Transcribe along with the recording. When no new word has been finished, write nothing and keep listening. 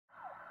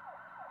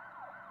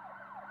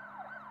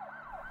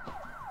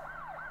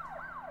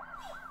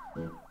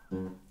In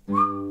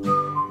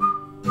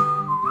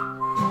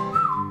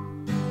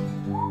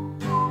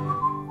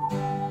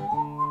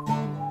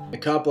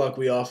cop block,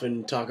 we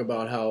often talk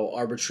about how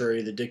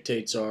arbitrary the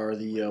dictates are,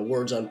 the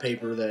words on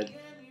paper that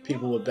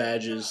people with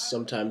badges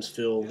sometimes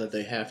feel that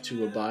they have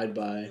to abide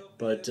by.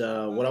 But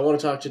what I want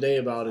to talk today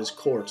about is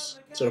courts.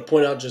 So to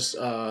point out just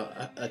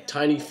a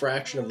tiny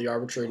fraction of the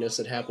arbitrariness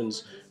that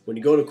happens when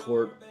you go to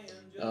court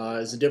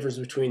is the difference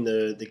between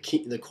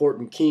the court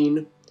in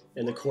Keene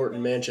and the court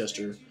in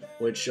Manchester,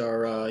 which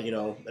are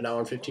an hour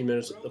and 15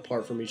 minutes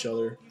apart from each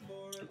other.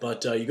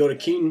 But you go to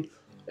Keene,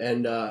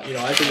 and I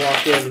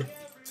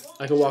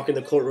can walk in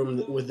the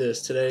courtroom with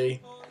this.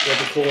 Today, went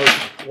to court,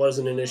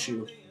 wasn't an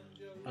issue.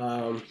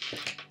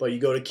 But you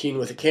go to Keene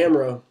with a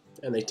camera,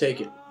 and they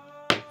take it.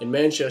 In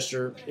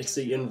Manchester, it's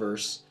the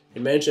inverse.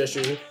 In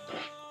Manchester,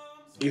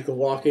 you can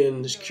walk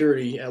in the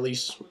security, at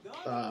least,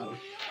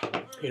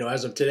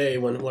 as of today,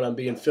 when I'm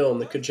being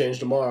filmed. It could change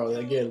tomorrow.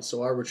 Again, it's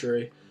so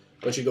arbitrary.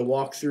 But you can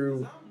walk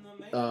through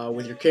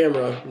with your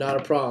camera, not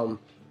a problem.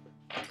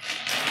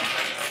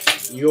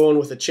 You go in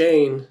with a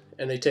chain,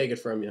 and they take it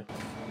from you.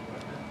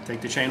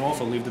 Take the chain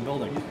off or leave the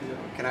building.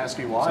 Can I ask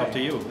you why? It's up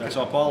to you. That's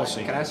our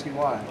policy. Can I ask you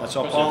why? That's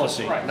our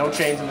policy. No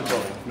chains in the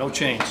building. No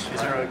chains.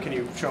 Can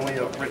you show me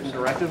a written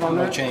directive on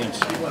that? No chains.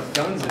 People have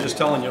guns. I'm just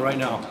telling you right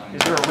now.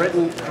 Is there a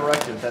written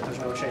directive that there's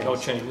no chains? No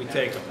chains. We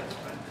take them.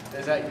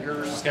 Is that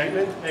your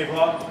statement? Hey,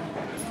 Bob.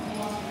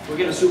 We're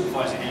getting a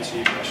supervisor to answer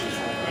your questions for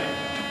you, right?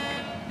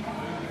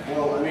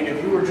 Well, I mean,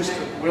 if you were just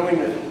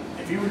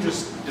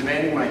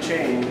demanding my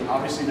chain,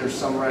 obviously there's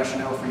some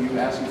rationale for you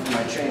asking for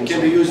my chain. It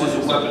can be used as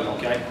a weapon,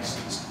 okay?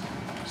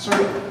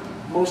 Sir,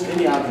 most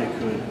any object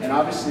could, and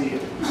obviously,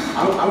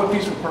 I'm a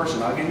peaceful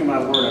person. I'll give you my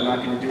word. I'm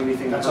not going to do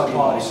anything. That's our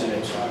policy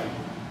today. Sorry.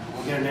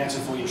 We'll get an answer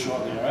for you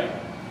shortly. All right?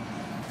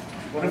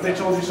 What if they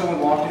told you someone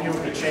walked in here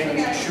with a chain and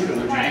you could shoot them?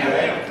 Would you do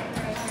that?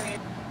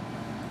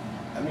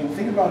 I mean,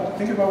 think about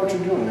what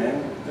you're doing,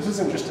 man. This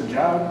isn't just a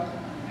job.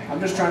 I'm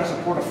just trying to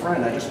support a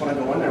friend. I just want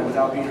to go in there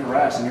without being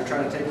harassed, and you're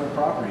trying to take my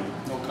property.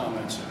 No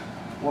comment, sir.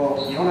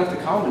 Well, you don't have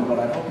to comment, but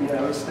I hope you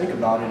at least think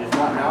about it. If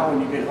not now, when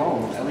you get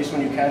home, at least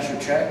when you cash your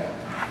check,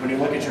 when you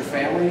look at your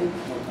family,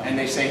 and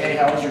they say, hey,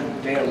 how was your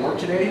day at work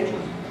today?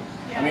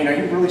 I mean, are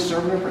you really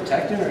serving and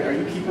protecting, or are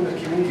you keeping the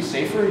community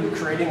safer? Are you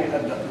creating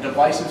a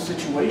divisive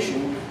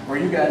situation where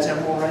you guys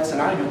have more rights than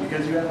I do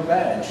because you have a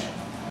badge?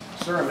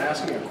 Sir, I'm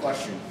asking a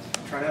question.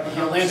 I'm trying to have a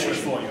conversation. He'll answer it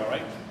for you, all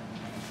right?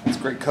 It's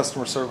great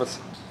customer service.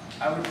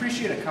 I would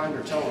appreciate a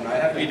kinder tone. I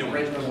haven't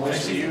raised my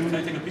voice to you. Can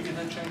I take a peek at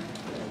that chain?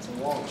 Yeah, it's a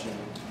wall chain.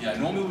 Yeah,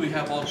 normally we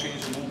have all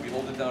chains removed, we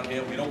hold it down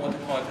here. We don't want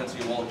the contents of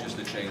your wallet, just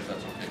the chains,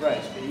 that's okay.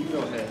 Right, you go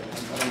ahead.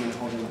 I don't mean to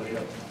hold anybody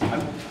up.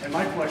 And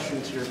my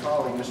question to your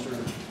colleague, Mr.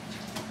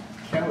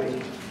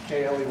 Kelly,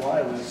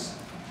 K-L-E-Y, was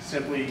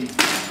simply,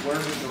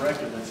 where's the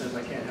directive that says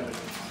I can't have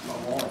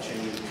a wallet chain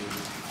with me?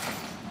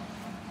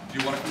 Do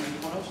you want to come in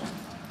with us?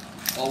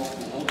 I'll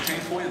hold the chain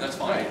for you, that's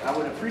fine. Right, I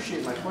would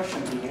appreciate my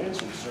question being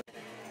answered, sir.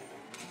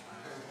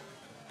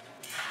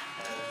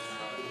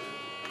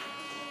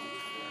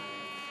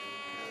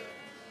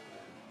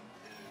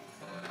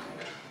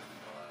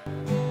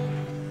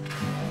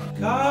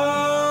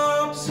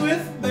 Cops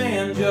with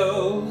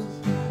banjos,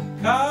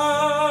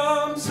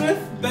 cops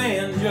with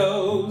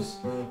banjos.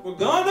 We're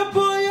gonna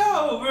pull you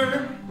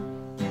over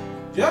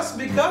just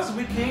because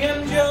we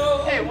can,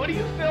 Joe. Hey, what are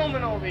you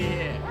filming over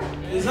here?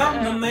 'Cause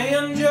I'm the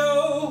man,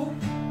 Joe.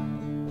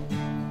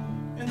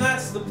 And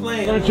that's the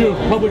plan. Aren't you a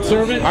public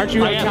servant? Aren't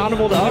you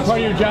accountable to us? Part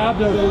of your job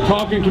to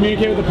talk and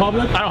communicate with the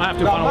public? I don't have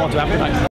to. I don't want to.